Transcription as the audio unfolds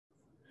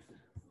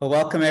Well,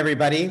 welcome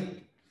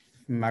everybody,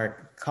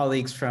 our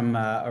colleagues from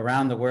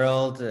around the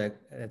world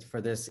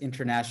for this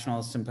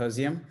international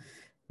symposium.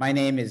 My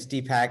name is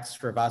Deepak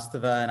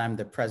Srivastava and I'm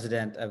the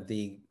president of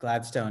the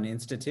Gladstone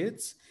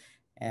Institutes.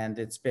 And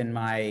it's been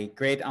my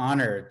great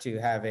honor to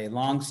have a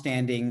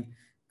long-standing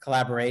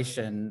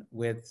collaboration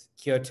with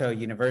Kyoto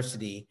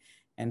University.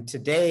 And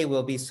today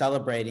we'll be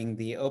celebrating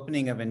the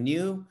opening of a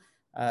new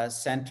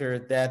center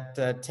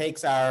that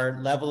takes our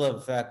level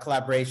of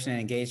collaboration and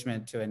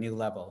engagement to a new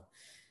level.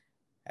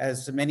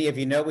 As many of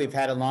you know, we've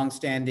had a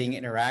long-standing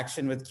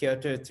interaction with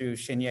Kyoto through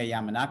Shinya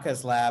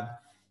Yamanaka's lab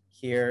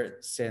here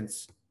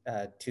since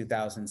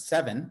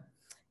 2007.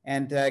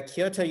 And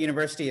Kyoto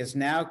University has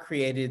now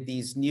created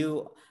these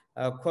new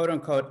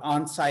quote-unquote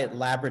on-site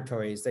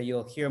laboratories that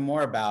you'll hear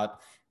more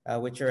about,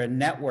 which are a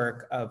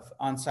network of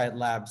on-site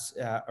labs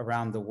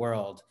around the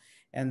world.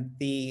 And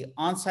the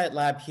on-site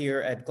lab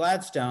here at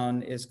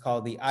Gladstone is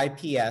called the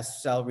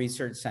IPS Cell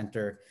Research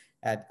Center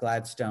at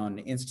Gladstone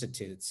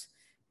Institutes.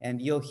 And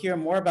you'll hear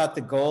more about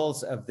the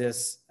goals of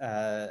this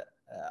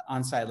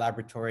on-site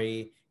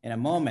laboratory in a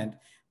moment.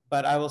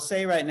 But I will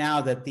say right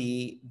now that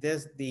the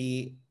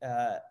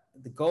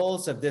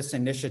goals of this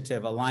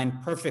initiative align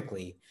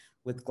perfectly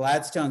with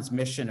Gladstone's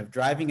mission of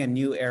driving a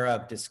new era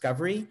of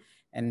discovery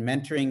and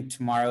mentoring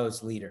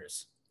tomorrow's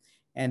leaders.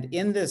 And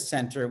in this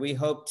center, we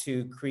hope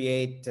to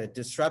create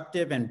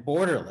disruptive and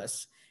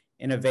borderless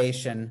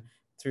innovation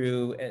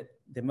through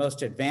the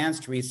most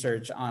advanced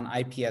research on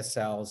iPS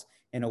cells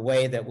in a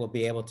way that will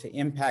be able to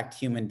impact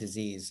human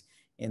disease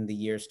in the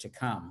years to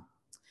come.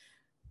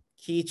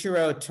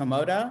 Kiichiro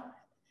Tomoda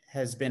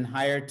has been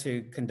hired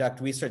to conduct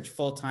research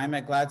full-time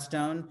at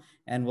Gladstone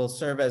and will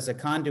serve as a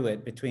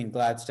conduit between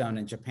Gladstone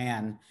and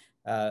Japan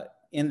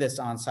in this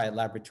on-site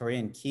laboratory.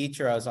 And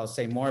Kiichiro, as I'll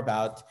say more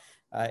about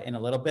in a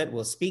little bit,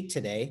 will speak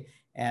today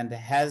and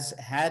has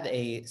had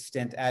a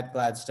stint at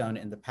Gladstone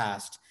in the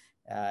past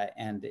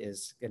and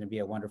is going to be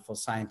a wonderful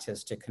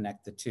scientist to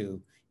connect the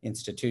two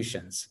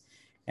institutions.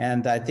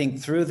 And I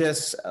think through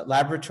this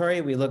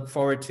laboratory, we look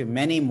forward to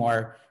many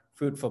more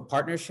fruitful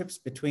partnerships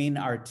between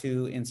our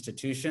two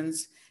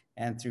institutions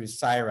and through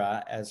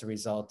CiRA as a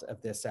result of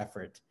this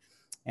effort.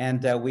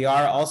 And we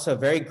are also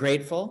very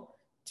grateful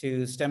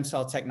to Stem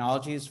Cell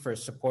Technologies for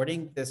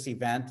supporting this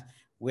event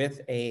with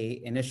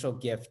an initial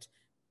gift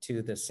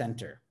to the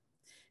center.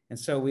 And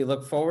so we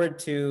look forward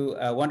to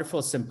a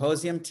wonderful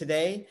symposium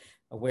today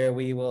where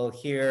we will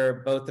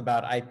hear both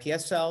about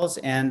iPS cells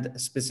and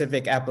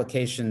specific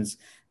applications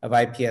of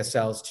iPS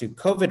cells to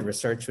COVID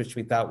research, which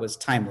we thought was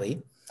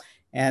timely.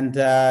 And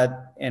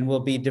we'll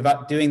be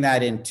doing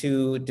that in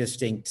two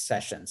distinct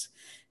sessions.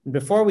 And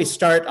before we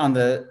start on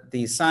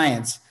the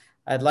science,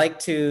 I'd like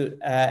to,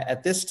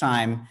 at this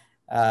time,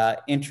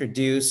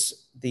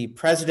 introduce the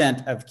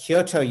president of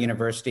Kyoto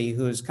University,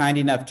 who is kind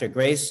enough to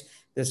grace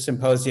this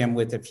symposium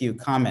with a few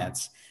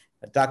comments.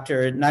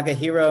 Dr.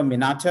 Nagahiro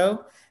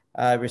Minato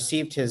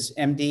received his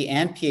MD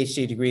and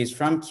PhD degrees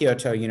from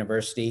Kyoto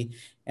University,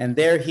 and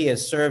there he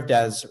has served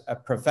as a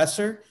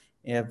professor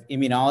of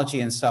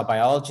immunology and cell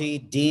biology,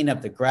 dean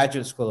of the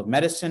Graduate School of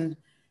Medicine,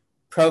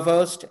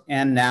 provost,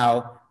 and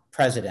now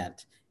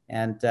president.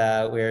 And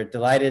we're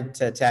delighted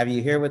to have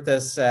you here with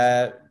us,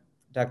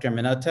 Dr.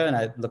 Minato, and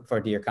I look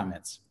forward to your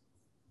comments.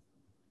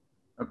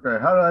 Okay,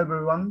 hello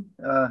everyone.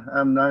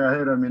 I'm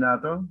Nagahiro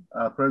Minato,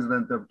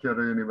 president of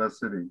Kyoto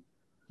University.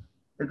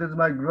 It is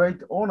my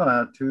great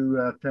honor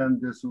to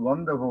attend this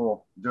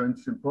wonderful joint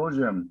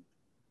symposium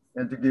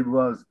and to give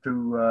us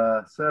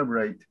to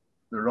celebrate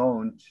the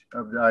launch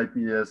of the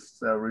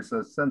IPS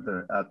Research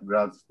Center at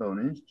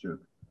Gladstone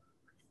Institute.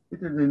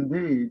 It is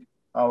indeed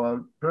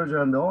our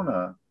pleasure and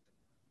honor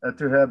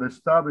to have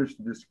established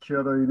this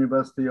Kyoto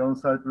University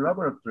on-site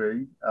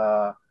laboratory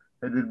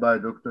headed by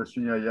Dr.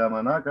 Shinya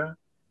Yamanaka,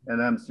 and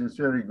I'm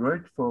sincerely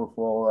grateful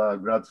for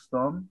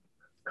Gladstone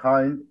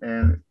kind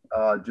and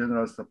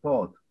generous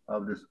support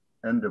of this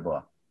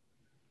endeavor.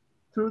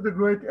 Through the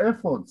great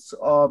efforts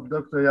of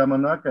Dr.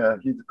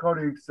 Yamanaka, his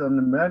colleagues,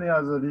 and many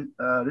other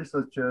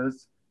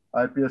researchers,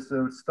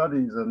 iPS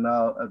studies are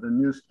now at the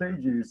new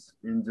stages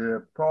in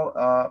their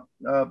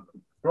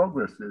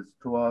progresses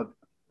toward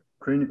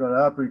clinical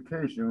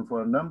application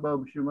for a number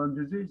of human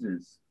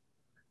diseases.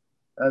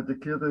 At the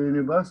Kyoto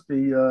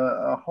University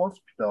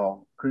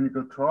Hospital,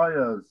 clinical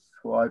trials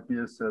for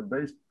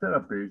iPS-based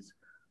therapies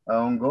are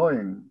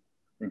ongoing,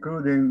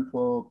 including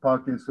for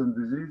Parkinson's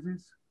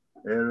diseases,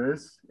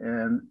 ALS,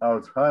 and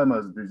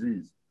Alzheimer's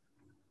disease.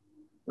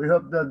 We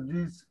hope that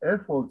these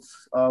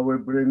efforts will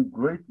bring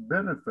great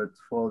benefits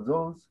for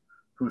those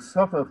who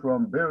suffer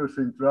from various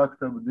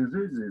interactive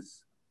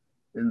diseases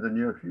in the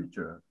near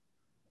future.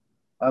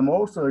 I'm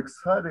also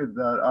excited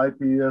that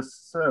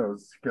iPS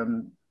cells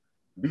can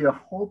be a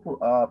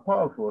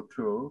powerful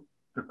tool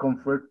to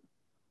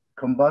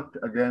combat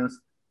against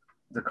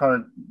the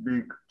current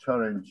big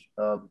challenge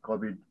of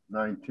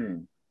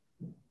COVID-19.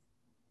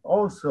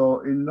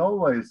 Also, in no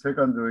way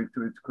secondary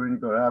to its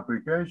clinical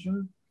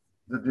application,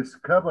 the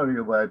discovery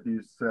of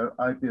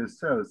iPS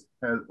cells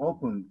has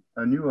opened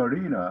a new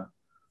arena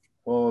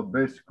for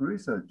basic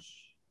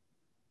research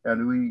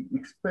and we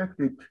expect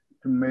it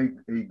to make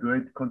a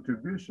great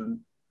contribution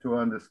to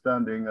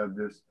understanding of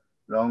this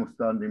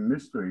long-standing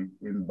mystery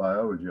in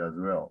biology as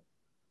well.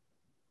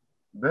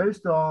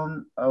 Based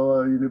on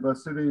our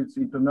university's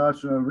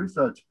international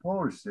research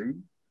policy,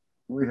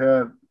 we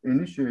have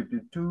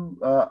initiated two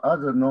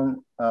other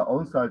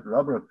on-site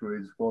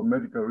laboratories for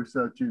medical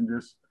research in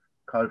this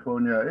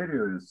California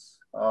areas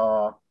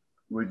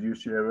with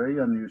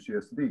UCLA and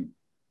UCSD.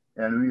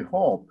 And we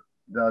hope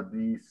that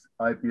this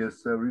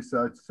IPS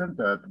research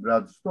center at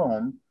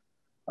Gladstone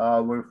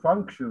will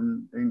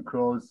function in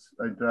close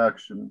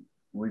interaction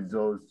with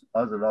those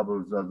other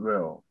labs as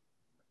well.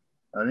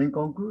 And in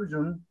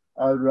conclusion,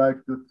 I would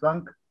like to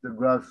thank the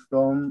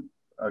Gladstone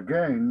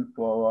again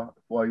for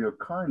your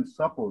kind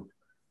support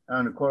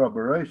and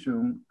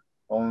collaboration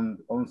on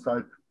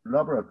on-site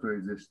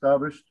laboratories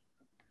established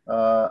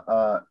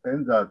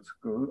in that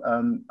school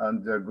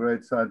and their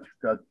great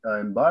scientific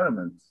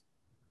environments.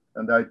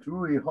 And I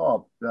truly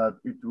hope that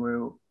it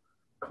will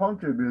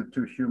contribute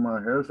to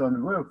human health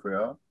and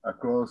welfare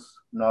across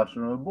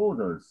national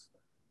borders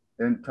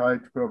in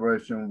tight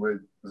collaboration with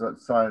the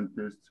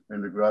scientists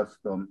in the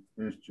Gladstone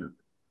Institute.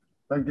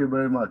 Thank you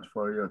very much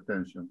for your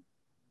attention.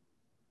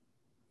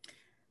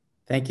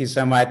 Thank you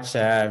so much,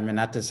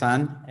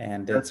 Minato-san,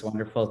 and it's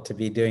wonderful to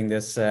be doing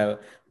this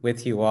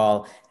with you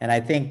all. And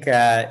I think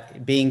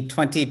being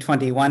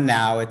 2021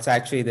 now, it's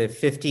actually the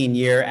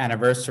 15-year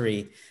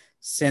anniversary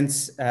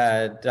since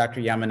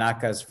Dr.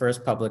 Yamanaka's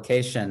first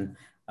publication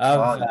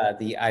of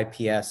the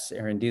IPS,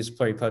 or induced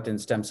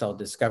pluripotent stem cell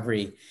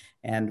discovery.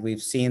 And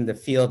we've seen the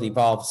field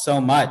evolve so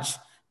much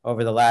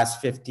over the last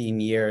 15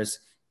 years.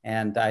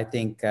 And I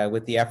think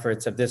with the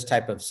efforts of this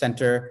type of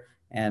center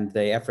and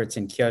the efforts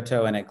in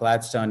Kyoto and at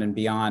Gladstone and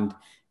beyond,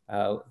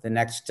 the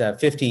next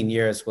 15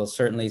 years will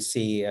certainly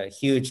see a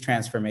huge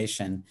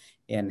transformation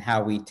in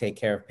how we take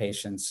care of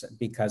patients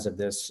because of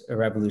this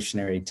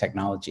revolutionary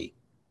technology.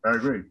 I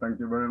agree. Thank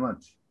you very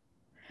much.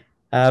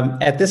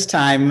 At this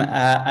time,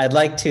 I'd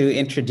like to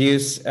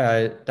introduce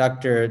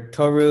Dr.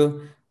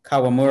 Toru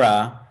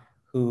Kawamura,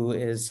 who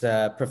is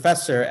a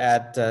professor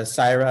at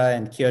CiRA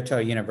and Kyoto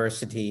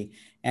University,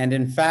 and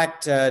in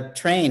fact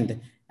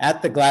trained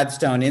at the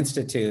Gladstone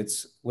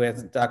Institutes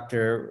with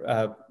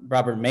Dr.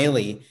 Robert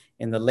Maley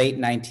in the late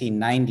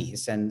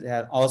 1990s,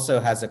 and also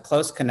has a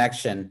close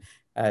connection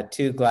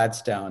to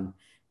Gladstone.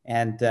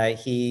 And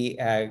he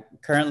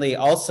currently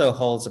also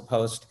holds a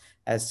post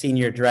as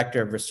Senior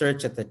Director of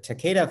Research at the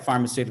Takeda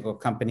Pharmaceutical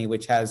Company,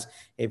 which has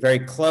a very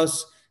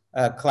close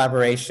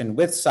collaboration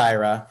with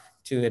CiRA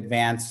to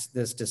advance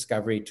this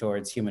discovery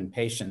towards human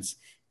patients.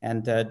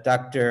 And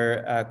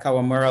Dr.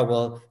 Kawamura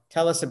will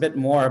tell us a bit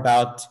more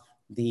about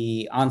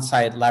the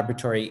on-site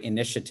laboratory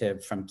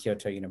initiative from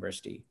Kyoto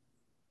University.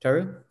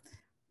 Toru?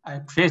 I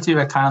appreciate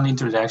a kind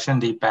introduction,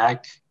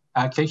 Deepak.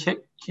 Can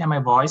you hear my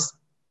voice?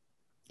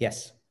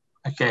 Yes.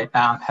 Okay,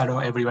 hello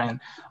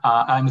everyone.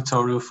 I'm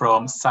Toru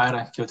from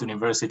CiRA, Kyoto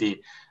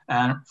University.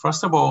 And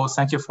first of all,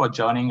 thank you for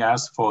joining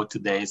us for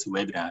today's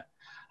webinar.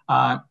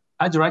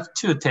 I'd like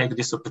to take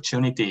this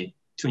opportunity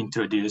to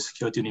introduce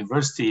Kyoto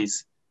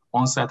University's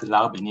on-site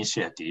lab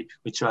initiative,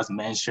 which was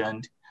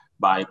mentioned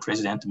by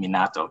President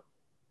Minato.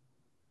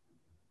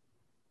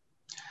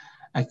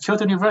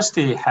 Kyoto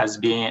University has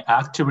been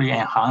actively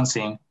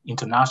enhancing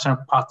international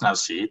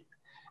partnership,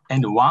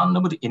 and one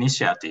of the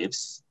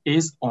initiatives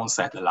is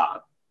on-site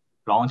lab,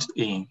 launched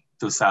in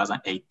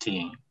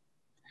 2018.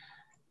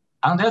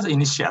 Under the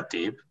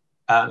initiative,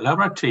 a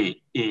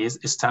laboratory is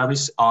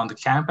established on the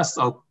campus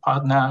of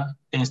partner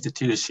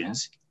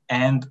institutions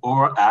and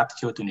or at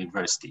Kyoto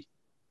University,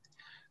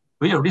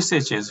 where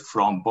researchers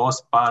from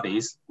both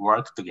parties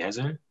work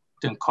together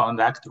to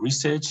conduct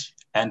research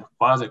and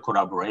further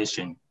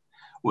collaboration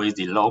with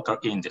the local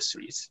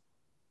industries.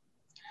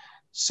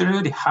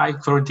 Through the high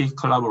quality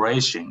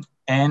collaboration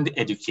and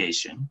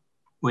education,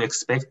 we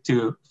expect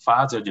to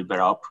further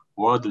develop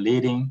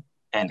world-leading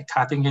and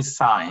cutting-edge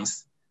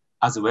science,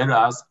 as well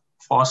as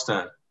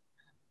foster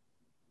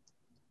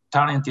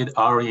talented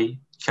early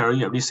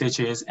career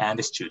researchers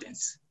and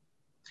students,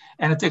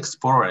 and to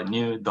explore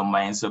new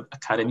domains of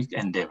academic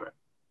endeavor.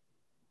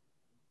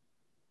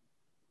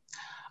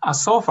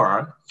 So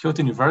far,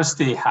 Kyoto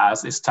University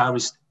has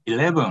established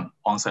 11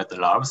 on-site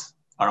labs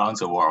around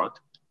the world.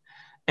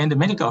 In the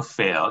medical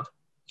field,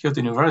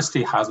 Kyoto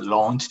University has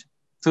launched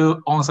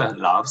 2 on-site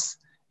labs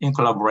in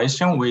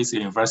collaboration with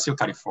University of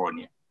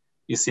California,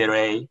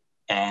 UCLA,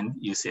 and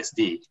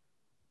UCSD.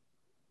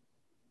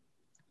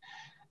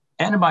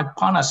 And by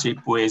partnership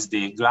with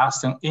the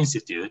Gladstone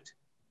Institute,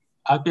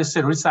 IPS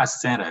Research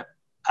Center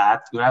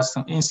at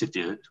Gladstone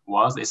Institute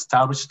was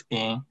established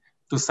in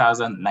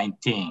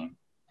 2019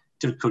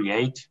 to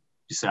create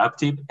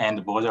disruptive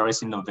and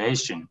borderless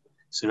innovation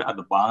through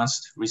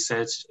advanced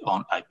research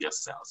on iPS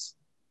cells.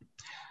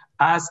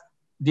 As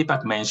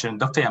Deepak mentioned,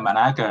 Dr.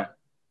 Yamanaka,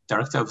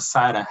 Director of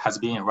CiRA, has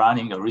been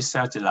running a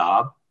research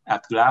lab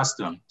at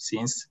Gladstone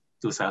since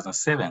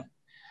 2007.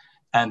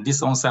 And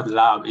this on-site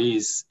lab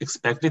is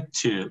expected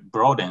to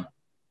broaden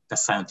the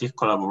scientific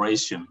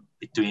collaboration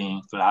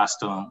between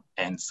Gladstone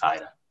and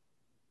CiRA.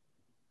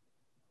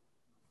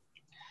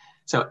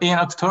 So in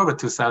October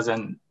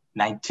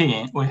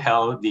 2019, we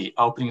held the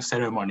opening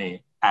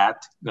ceremony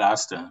at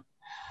Gladstone.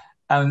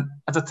 And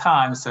at the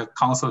time, the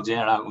Consul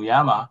General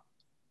Uyama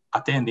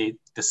attended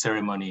the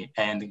ceremony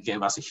and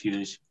gave us a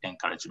huge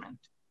encouragement.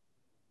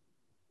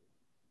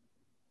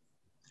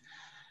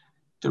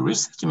 The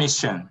research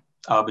mission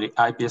of the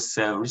iPS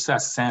Cell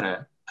Research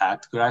Center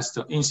at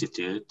Gladstone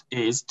Institute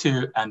is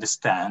to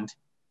understand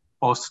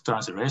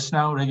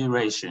post-translational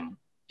regulation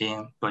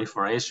in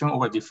proliferation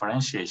over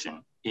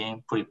differentiation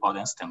in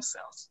pluripotent stem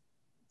cells.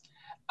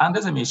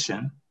 Under the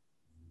mission,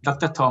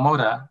 Dr.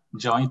 Tomoda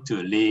joined to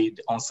lead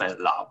the on-site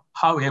lab.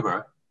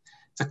 However,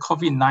 the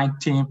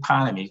COVID-19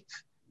 pandemic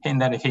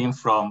hindered him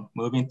from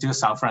moving to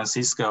San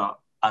Francisco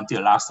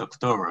until last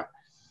October,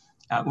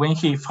 when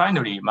he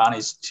finally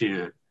managed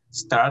to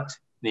start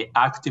the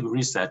active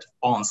research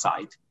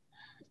on-site.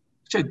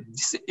 So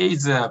this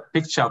is a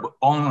picture of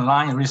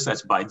online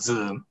research by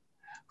Zoom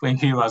when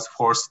he was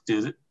forced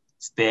to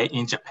stay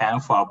in Japan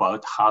for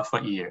about half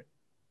a year.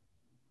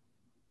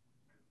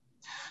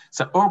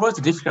 So over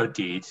the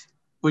difficulties,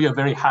 we are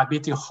very happy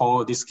to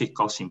hold this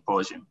Kickoff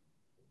Symposium.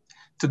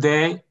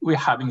 Today, we're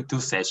having two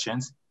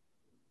sessions.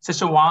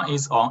 Session one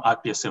is on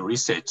iPS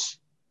research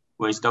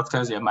with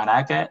Drs.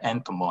 Yamanaka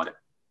and Tomoda.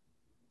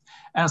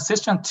 And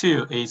session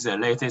two is the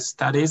latest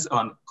studies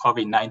on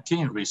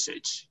COVID-19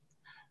 research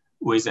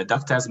with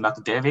Drs.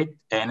 McDavid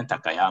and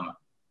Takayama.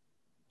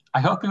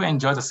 I hope you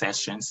enjoy the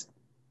sessions.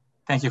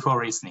 Thank you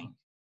for listening.